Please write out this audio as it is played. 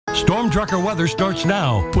Storm Drucker weather starts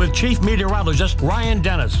now with Chief Meteorologist Ryan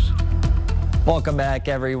Dennis. Welcome back,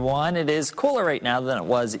 everyone. It is cooler right now than it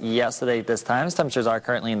was yesterday at this time. Temperatures are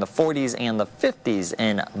currently in the 40s and the 50s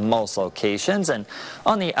in most locations. And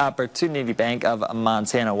on the Opportunity Bank of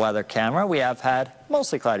Montana weather camera, we have had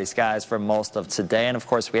mostly cloudy skies for most of today. And of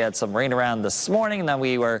course, we had some rain around this morning, and then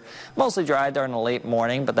we were mostly dry during the late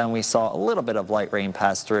morning, but then we saw a little bit of light rain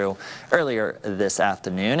pass through earlier this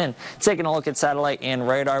afternoon. And taking a look at satellite and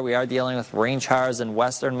radar, we are dealing with rain showers in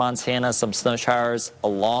western Montana, some snow showers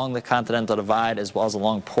along the Continental Divide, as well as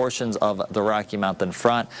along portions of the Rocky Mountain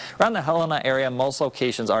front. Around the Helena area, most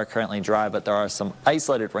locations are currently dry, but there are some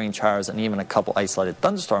isolated rain showers and even a couple isolated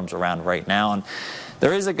thunderstorms around right now. And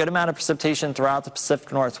there is a good amount of precipitation throughout the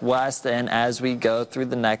Pacific Northwest, and as we go through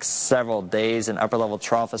the next several days, an upper-level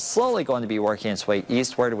trough is slowly going to be working its way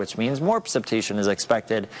eastward, which means more precipitation is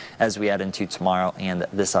expected as we head into tomorrow and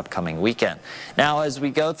this upcoming weekend. Now, as we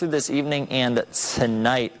go through this evening and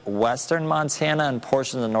tonight, western Montana and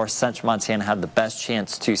portions of north central Montana have the best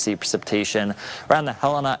chance to see precipitation. Around the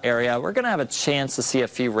Helena area, we're going to have a chance to see a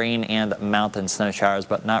few rain and mountain snow showers,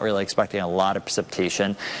 but not really expecting a lot of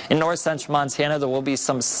precipitation. In north central Montana, there will be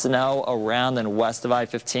some snow around and west of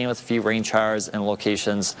I-15 with a few rain showers in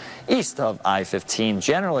locations east of I-15.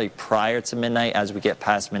 Generally prior to midnight, as we get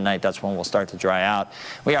past midnight, that's when we'll start to dry out.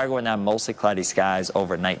 We are going to have mostly cloudy skies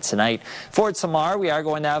overnight tonight. For tomorrow, we are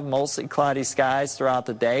going to have mostly cloudy skies throughout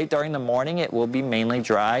the day. During the morning, it will be mainly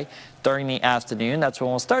dry. During the afternoon, that's when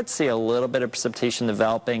we'll start to see a little bit of precipitation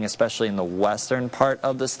developing, especially in the western part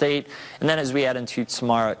of the state. And then as we head into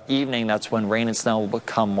tomorrow evening, that's when rain and snow will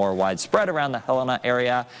become more widespread around the Helena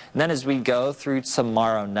area. And then as we go through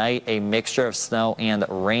tomorrow night, a mixture of snow and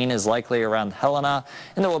rain is likely around Helena.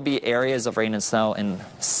 And there will be areas of rain and snow in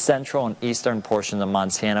central and eastern portions of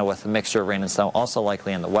Montana, with a mixture of rain and snow also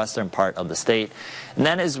likely in the western part of the state. And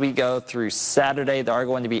then as we go through Saturday, there are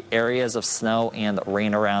going to be areas of snow and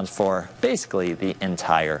rain around for basically the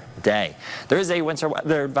entire day. There is a winter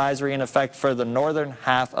weather advisory in effect for the northern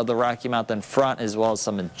half of the Rocky Mountain front, as well as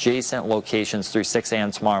some adjacent locations through 6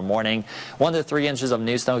 a.m. tomorrow morning. 1 to 3 inches of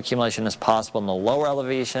new snow accumulation is possible in the lower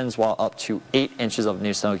elevations, while up to 8 inches of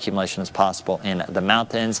new snow accumulation is possible in the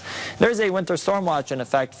mountains. There is a winter storm watch in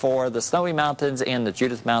effect for the Snowy Mountains and the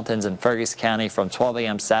Judith Mountains in Fergus County from 12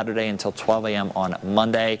 a.m. Saturday until 12 a.m. on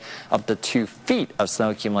Monday. Up to 2 feet of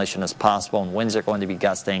snow accumulation is possible, and winds are going to be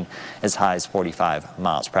gusting as high as 45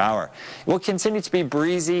 miles per hour. It will continue to be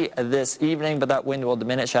breezy this evening, but that wind will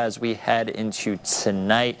diminish as we head into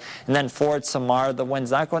tonight. And then for tomorrow, the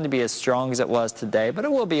wind's not going to be as strong as it was today, but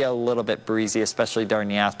it will be a little bit breezy, especially during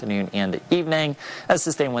the afternoon and the evening, as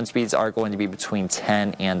sustained wind speeds are going to be between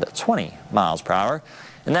 10 and 20 miles per hour.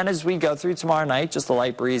 And then as we go through tomorrow night, just a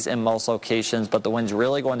light breeze in most locations, but the wind's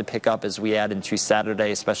really going to pick up as we head into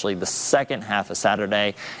Saturday, especially the second half of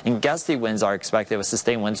Saturday. And gusty winds are expected with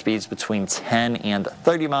sustained wind speeds between 10 and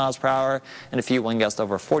 30 miles per hour, and a few wind gusts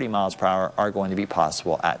over 40 miles per hour are going to be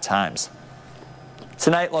possible at times.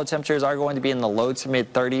 Tonight, low temperatures are going to be in the low to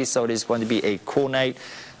mid 30s, so it is going to be a cool night.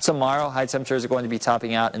 Tomorrow, high temperatures are going to be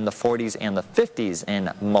topping out in the 40s and the 50s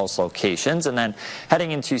in most locations. And then heading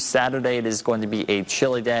into Saturday, it is going to be a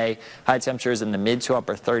chilly day. High temperatures in the mid to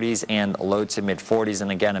upper 30s and low to mid 40s. And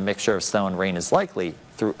again, a mixture of snow and rain is likely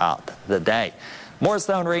throughout the day. More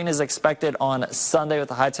snow and rain is expected on Sunday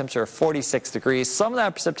with a high temperature of 46 degrees. Some of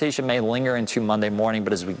that precipitation may linger into Monday morning,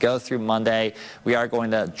 but as we go through Monday, we are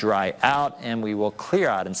going to dry out and we will clear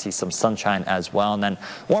out and see some sunshine as well. And then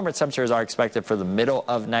warmer temperatures are expected for the middle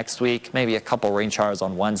of next week, maybe a couple rain showers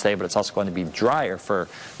on Wednesday, but it's also going to be drier for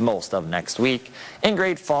most of next week. In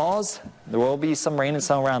Great Falls, there will be some rain and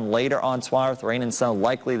snow around later on tomorrow, with rain and snow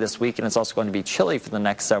likely this week, and it's also going to be chilly for the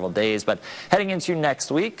next several days. But heading into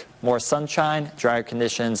next week, more sunshine, drier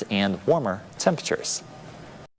conditions, and warmer temperatures.